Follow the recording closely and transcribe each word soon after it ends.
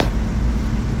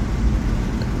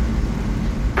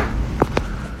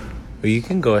Or you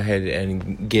can go ahead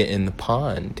and get in the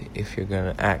pond if you're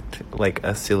gonna act like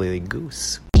a silly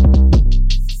goose.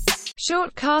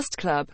 Short Cast Club.